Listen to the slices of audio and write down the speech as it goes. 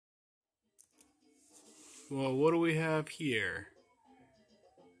Well, what do we have here?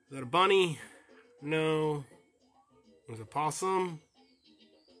 Is that a bunny? No. Was it a possum?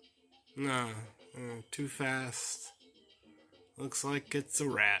 Nah, too fast. Looks like it's a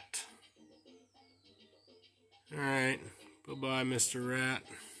rat. Alright, bye-bye, Mr. Rat.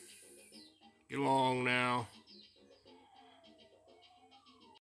 Get along now.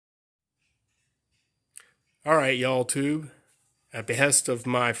 Alright, y'all tube. At behest of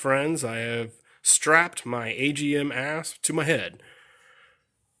my friends, I have strapped my AGM ASP to my head.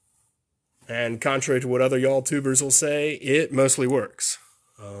 And contrary to what other y'all tubers will say, it mostly works.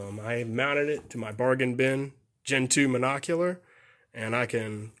 I mounted it to my bargain bin Gen 2 monocular, and I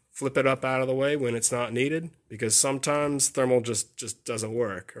can flip it up out of the way when it's not needed, because sometimes thermal just doesn't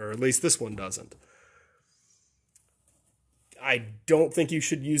work, or at least this one doesn't. I don't think you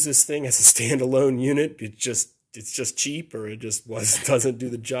should use this thing as a standalone unit. It's just cheap, or it just doesn't do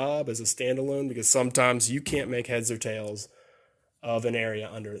the job as a standalone, because sometimes you can't make heads or tails of an area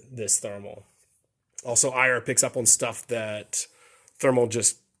under this thermal. Also, IR picks up on stuff that thermal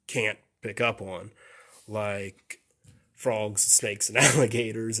just can't pick up on, like frogs, snakes, and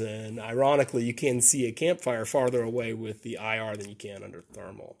alligators. And ironically, you can see a campfire farther away with the IR than you can under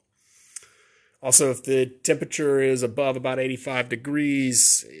thermal. Also, if the temperature is above about 85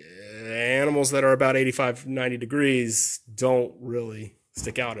 degrees, animals that are about 85, 90 degrees don't really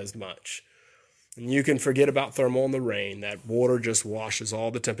stick out as much. And you can forget about thermal in the rain. That water just washes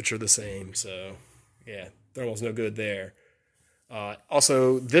all the temperature the same. So, yeah, thermal's no good there.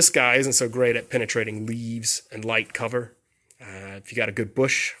 Also, this guy isn't so great at penetrating leaves and light cover. If you got a good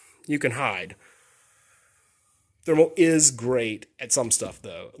bush, you can hide. Thermal is great at some stuff,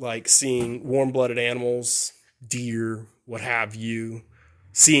 though, like seeing warm-blooded animals, deer, what have you,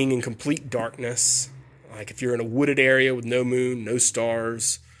 seeing in complete darkness. Like if you're in a wooded area with no moon, no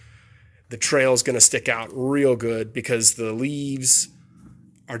stars, the trail's going to stick out real good because the leaves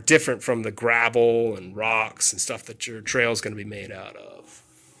are different from the gravel and rocks and stuff that your trail is going to be made out of.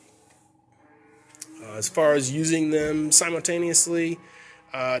 As far as using them simultaneously,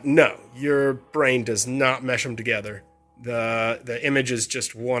 no, your brain does not mesh them together. The image is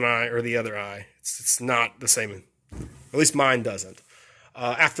just one eye or the other eye. It's not the same. At least mine doesn't.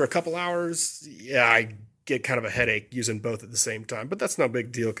 After a couple hours, yeah, I get kind of a headache using both at the same time, but that's no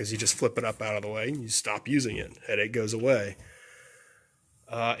big deal because you just flip it up out of the way and you stop using it. Headache goes away.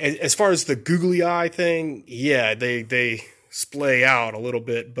 As far as the googly eye thing, yeah, they splay out a little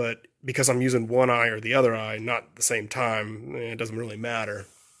bit, but because I'm using one eye or the other eye, not at the same time, it doesn't really matter.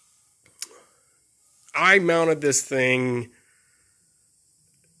 I mounted this thing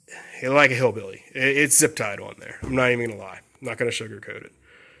like a hillbilly. It's zip tied on there. I'm not even going to lie. I'm not going to sugarcoat it.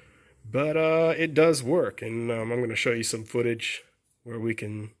 But it does work, and I'm going to show you some footage where we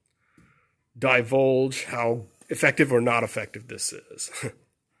can divulge how effective or not effective this is.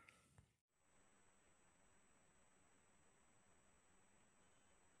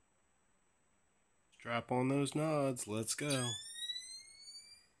 Strap on those nods. Let's go.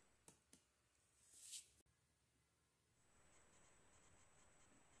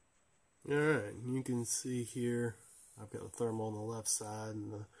 Alright, you can see here I've got the thermal on the left side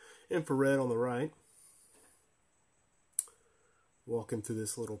and the infrared on the right. Walking through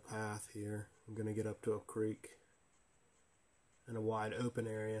this little path here, I'm going to get up to a creek and a wide open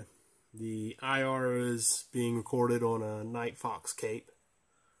area. The IR is being recorded on a Night Fox cape.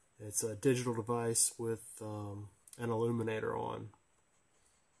 It's a digital device with an illuminator on.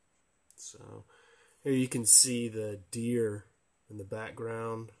 So here you can see the deer in the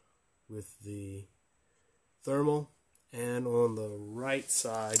background with the thermal, and on the right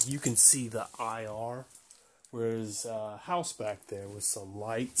side you can see the IR, where there's a house back there with some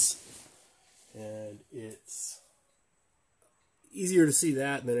lights, and it's easier to see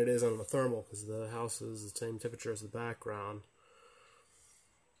that than it is on the thermal because the house is the same temperature as the background.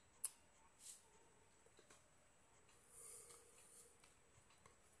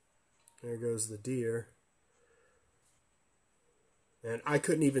 There goes the deer. And I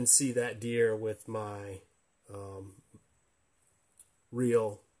couldn't even see that deer with my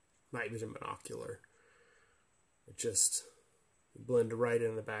real night vision binocular. It just blended right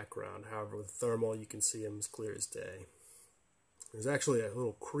in the background. However, with thermal, you can see them as clear as day. There's actually a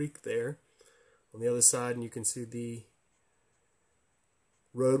little creek there on the other side, and you can see the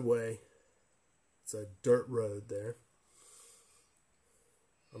roadway. It's a dirt road there.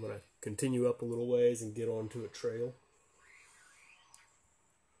 I'm going to continue up a little ways and get onto a trail.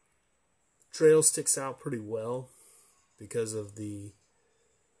 The trail sticks out pretty well because of the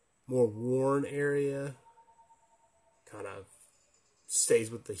more worn area. Kind of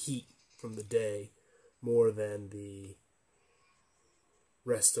stays with the heat from the day, more than the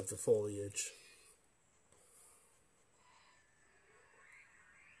rest of the foliage.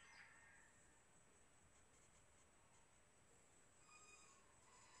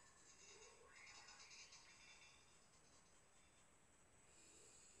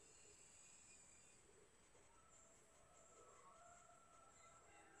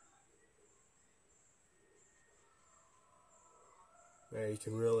 There you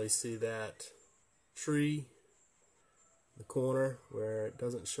can really see that tree in the corner where it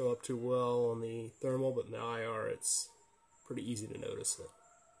doesn't show up too well on the thermal, but in the IR it's pretty easy to notice it.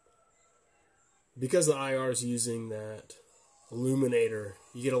 Because the IR is using that illuminator,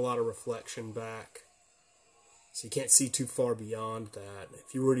 you get a lot of reflection back, so you can't see too far beyond that.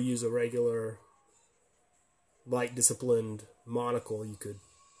 If you were to use a regular light disciplined monocle, you could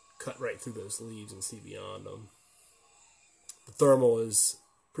cut right through those leaves and see beyond them. The thermal is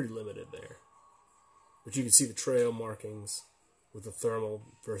pretty limited there, but you can see the trail markings with the thermal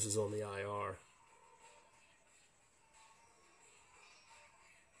versus on the IR.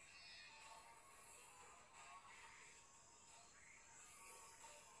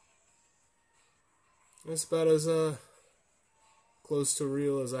 That's about as close to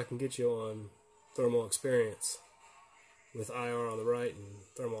real as I can get you on thermal experience, with IR on the right and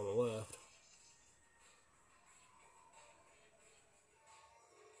thermal on the left.